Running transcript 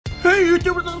Hey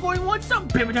YouTubers, how's it going? What's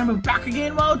up, baby? I'm back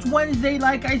again. Well, it's Wednesday.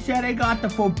 Like I said, I got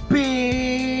the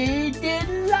Forbidden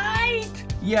Light.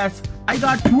 Yes, I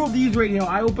got two of these right here.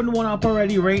 I opened one up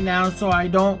already right now, so I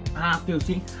don't have to.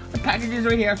 See, the package is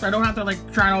right here, so I don't have to like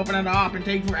try to open it up and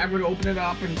take forever to open it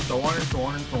up and so on and so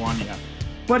on and so on. Yeah.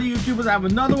 But YouTubers, I have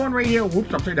another one right here.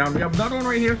 Whoops, upside down. We have another one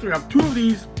right here, so we have two of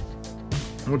these,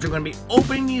 which are going to be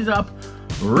opening these up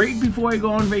right before I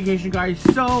go on vacation, guys.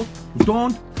 So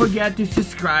don't forget to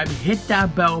subscribe, hit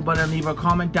that bell button, leave a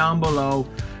comment down below,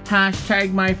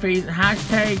 hashtag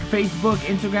Facebook,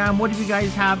 Instagram, whatever you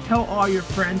guys have. Tell all your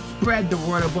friends, spread the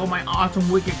word about my awesome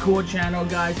wicked cool channel,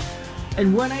 guys.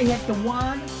 And when I hit the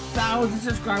 1,000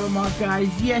 subscriber mark, guys,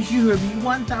 yes, you heard me,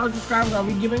 1,000 subscribers, I'll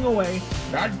be giving away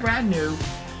that brand new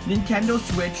Nintendo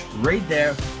Switch right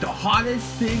there. The hottest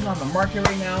thing on the market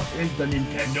right now is the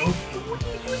Nintendo Switch.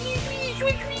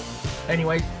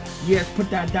 Anyways, yes, put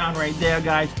that down right there,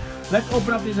 guys. Let's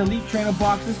open up this Elite Trainer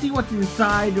box and see what's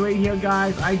inside right here,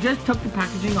 guys. I just took the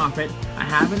packaging off it. I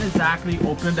haven't exactly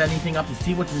opened anything up to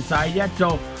see what's inside yet,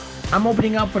 so I'm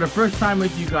opening up for the first time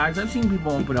with you guys. I've seen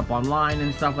people open up online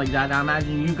and stuff like that. I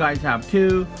imagine you guys have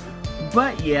too.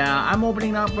 But yeah, I'm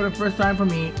opening up for the first time for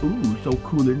me. Ooh, so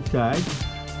cool inside.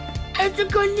 It's a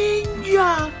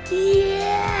Greninja!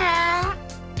 Yeah!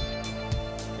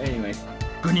 Anyways,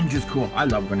 Greninja's cool. I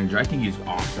love Greninja. I think he's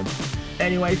awesome.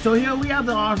 Anyway, so here we have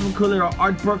the awesome cool little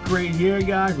art book right here,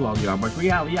 guys. Well, the art book we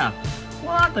have, yeah.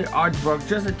 Well, not the art book,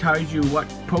 just it tells you what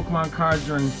Pokemon cards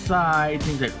are inside.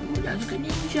 Things like, ooh, that's a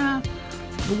Greninja.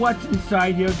 What's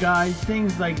inside here, guys.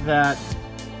 Things like that.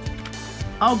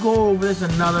 I'll go over this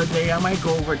another day. I might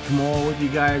go over it tomorrow with you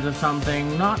guys or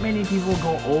something. Not many people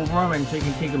go over them and take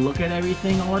a look at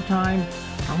everything all the time.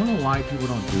 I don't know why people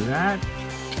don't do that.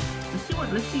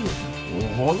 Let's see what,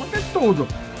 oh, look at those.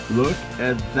 Look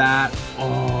at that.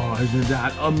 Oh, isn't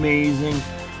that amazing?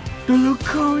 The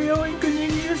Lucario and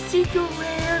Greninja Secret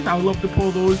Rares. I would love to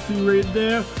pull those two right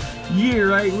there. Yeah,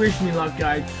 right. Wish me luck,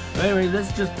 guys. Anyway,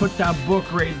 let's just put that book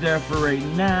right there for right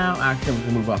now. Actually, I'm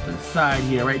going to move up to the side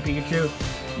here, right, Pikachu?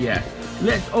 Yes.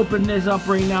 Let's open this up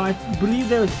right now. I believe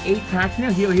there was 8 packs in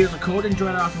there. Here's a code. Enjoy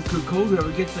that awesome cool code.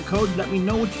 Whoever gets the code, let me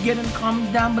know what you get in the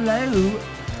comments down below.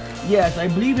 Yes, I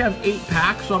believe we have 8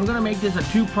 packs, so I'm going to make this a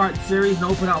 2-part series and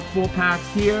open out 4 packs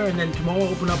here, and then tomorrow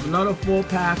open up another 4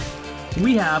 packs.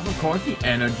 We have, of course, the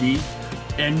energies,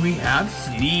 and we have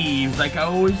sleeves, like I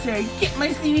always say. Get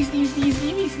my sleeves.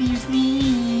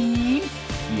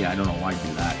 Yeah, I don't know why I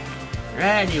do that.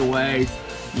 Anyways,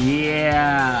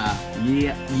 yeah.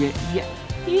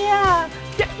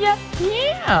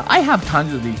 I have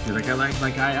tons of these too. I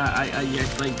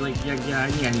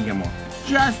need to get more.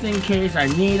 Just in case I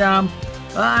need them.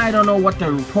 I don't know what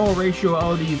the pull ratio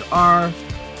of these are.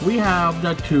 We have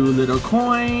the 2 little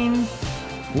coins.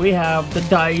 We have the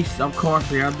dice. Of course,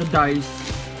 we have the dice.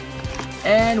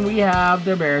 And we have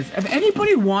the bears. If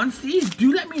anybody wants these,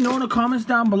 do let me know in the comments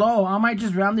down below. I might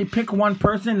just randomly pick one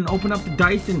person and open up the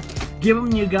dice and give them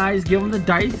the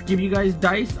dice. Give you guys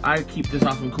dice. I keep this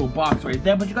awesome cool box right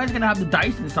there. But you guys are going to have the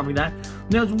dice and stuff like that.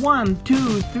 There's 1,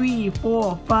 2, 3,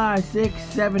 4, 5, 6,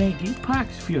 7, 8. These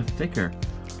packs feel thicker.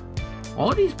 All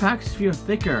of these packs feel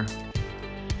thicker.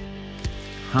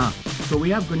 Huh. So we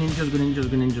have Greninjas.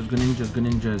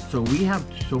 So we have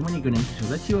so many Greninjas. So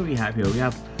let's see what we have here. We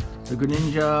have the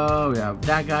Greninja. We have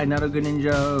that guy, another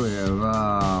Greninja. We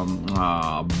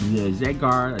have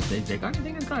Zygarde. I think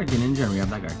it's called a Greninja. And we have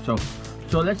that guy.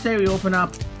 So let's say we open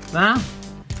up and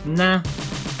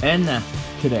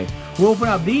today. We'll open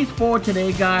up these 4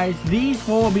 today, guys. These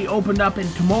 4 will be opened up in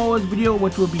tomorrow's video,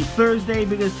 which will be Thursday,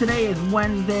 because today is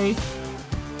Wednesday.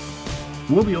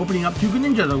 We'll be opening up 2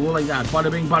 Greninjas. I'll go like that.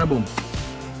 Bada bing, bada boom.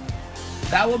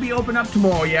 That will be opened up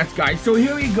tomorrow, yes, guys. So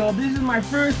here we go. This is my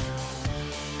first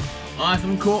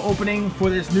awesome cool opening for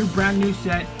this brand new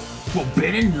set,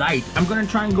 Forbidden Light. I'm gonna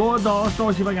try and go to a dollar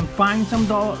store, see if I can find some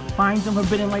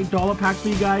Forbidden Light dollar packs for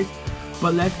you guys.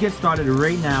 But let's get started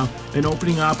right now in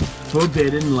opening up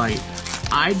Forbidden Light.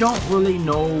 I don't really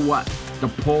know what the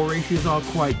pull ratios are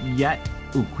quite yet.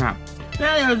 Ooh, crap.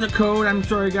 There's a code. I'm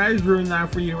sorry, guys. Ruined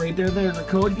that for you right there. There's a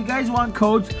code. If you guys want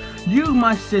codes, you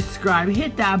must subscribe.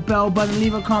 Hit that bell button.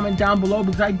 Leave a comment down below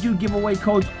because I do give away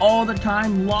codes all the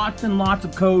time. Lots and lots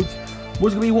of codes.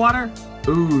 What's going to be water?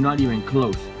 Ooh, not even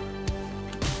close.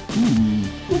 Ooh,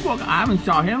 I haven't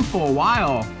saw him for a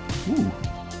while. Ooh,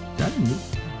 is that a new?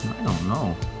 I don't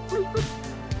know. Ooh,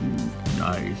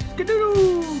 nice.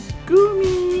 Skadoo!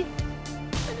 Goomy!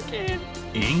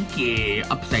 Inky!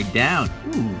 Upside down.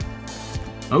 Ooh.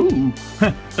 Ooh.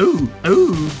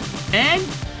 Ooh. And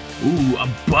ooh, a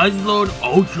Buzzlord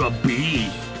Ultra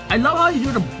Beast. I love how you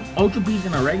do the Ultra Beast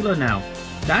in a regular now.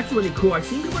 That's really cool. I've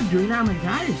seen people doing that. I'm like,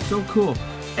 that is so cool.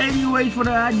 Anyways, for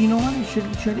that, you know what? Should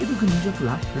I do Greninja for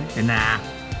last, right? And nah.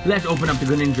 Let's open up the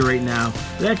Greninja right now.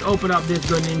 Let's open up this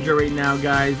Greninja right now,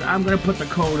 guys. I'm going to put the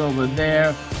code over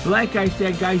there. Like I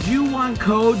said, guys, you want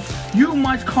codes, you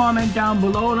must comment down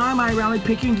below, and I might randomly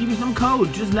pick you and give you some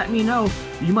codes. Just let me know.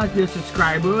 You must be a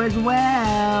subscriber as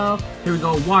well. Here we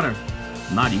go. Water.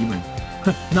 Not even.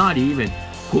 Not even.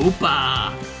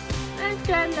 Hoopa. Let's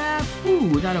get that.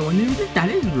 Ooh, that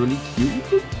is really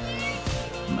cute.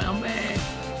 My man.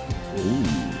 Ooh.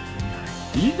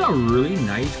 These are really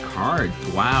nice cards.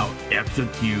 Wow.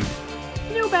 Execute.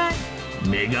 Nubat.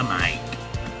 Megamite.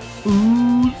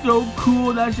 Ooh, so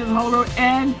cool. That's just holo.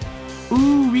 And,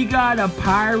 ooh, we got a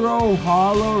Pyro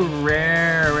Holo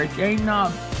Rare. It ain't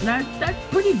not. That's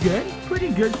pretty good. Pretty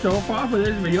good so far for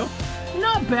this video.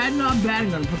 Not bad, not bad.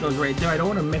 I'm going to put those right there. I don't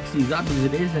want to mix these up because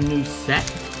it is a new set.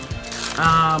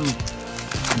 And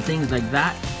things like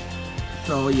that.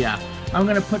 So, yeah. I'm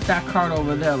going to put that card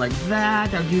over there like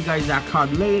that. I'll give you guys that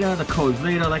card later, the codes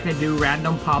later, like I do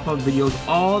random pop-up videos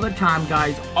all the time,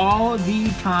 guys. All the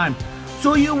time.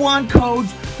 So you want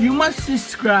codes, you must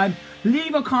subscribe,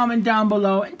 leave a comment down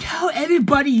below, and tell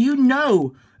everybody you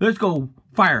know. Let's go.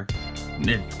 Fire.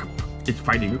 It's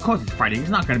fighting. Of course it's fighting. It's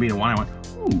not going to be the one I want.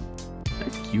 Ooh,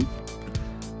 that's cute.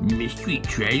 Mystery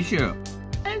treasure.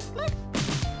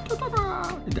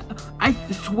 I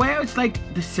swear it's like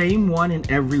the same one in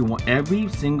every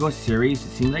single series. It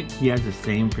seems like he has the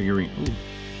same figurine.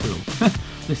 Ooh,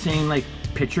 the same like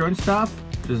picture and stuff.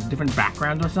 There's a different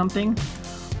background or something.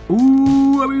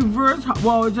 Ooh, a reverse.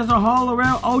 Well, it's just a holo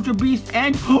rare Ultra Beast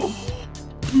and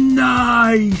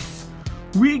nice.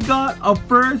 We got a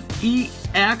first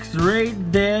EX right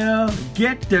there.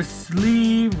 Get the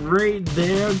sleeve right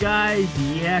there, guys.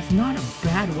 Yes, not a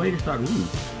bad way to start. Ooh.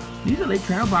 These elite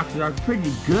trainer boxes are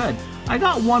pretty good. I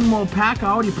got one more pack.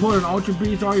 I already pulled an Ultra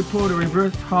Beast. I already pulled a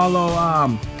reverse holo,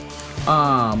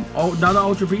 another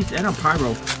Ultra Beast and a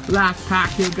Pyro. Last pack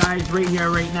here, guys, right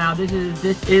here, right now. This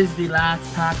is the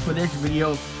last pack for this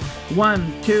video.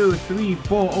 1, 2, 3,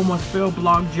 4, almost filled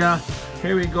Blogja.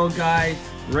 Here we go, guys.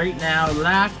 Right now,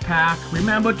 last pack.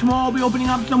 Remember, tomorrow I'll be opening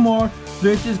up some more.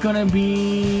 This is gonna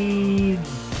be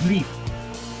Leaf.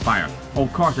 Fire. Oh,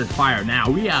 of course it's fire now.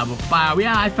 We have a fire.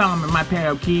 Yeah, I found them in my pair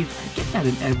of keys. I get that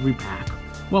in every pack.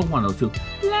 Well, one or two.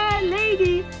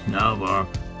 Lady. Never.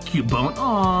 Cubone.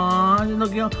 Aww.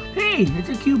 Looking. Hey, it's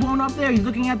a Cubone up there. He's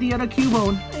looking at the other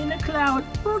Cubone in the cloud.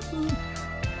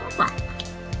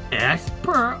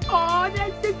 Esper. Oh,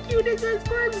 that's the cutest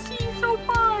Esper I've seen so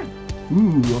far.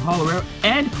 Ooh, a holo rare.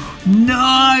 And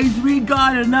nice! We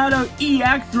got another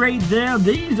EX right there.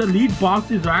 These elite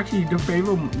boxes are actually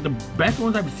the best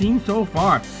ones I've seen so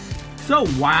far. So,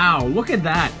 wow, look at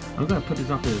that. I'm gonna put this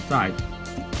off to the side.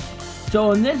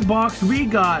 So, in this box, we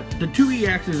got the 2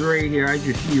 EXs right here, as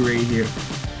you see right here.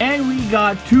 And we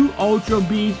got 2 Ultra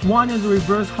Beasts. One is a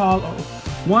reverse holo.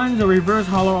 One's a reverse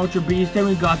holo Ultra Beast. Then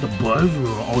we got the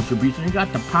Buzzwole Ultra Beast. And we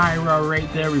got the Pyro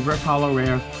right there, reverse holo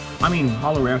rare.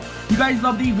 Holo rare. You guys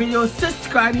love these videos,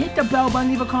 subscribe, hit the bell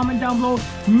button, leave a comment down below.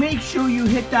 Make sure you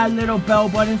hit that little bell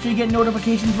button so you get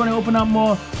notifications when I open up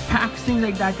more packs, things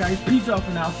like that, guys. Peace out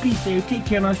for now. Be safe. Take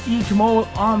care, and I'll see you tomorrow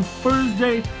on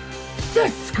Thursday.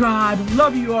 Subscribe.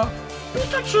 Love you all.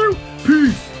 Pikachu.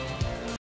 Peace.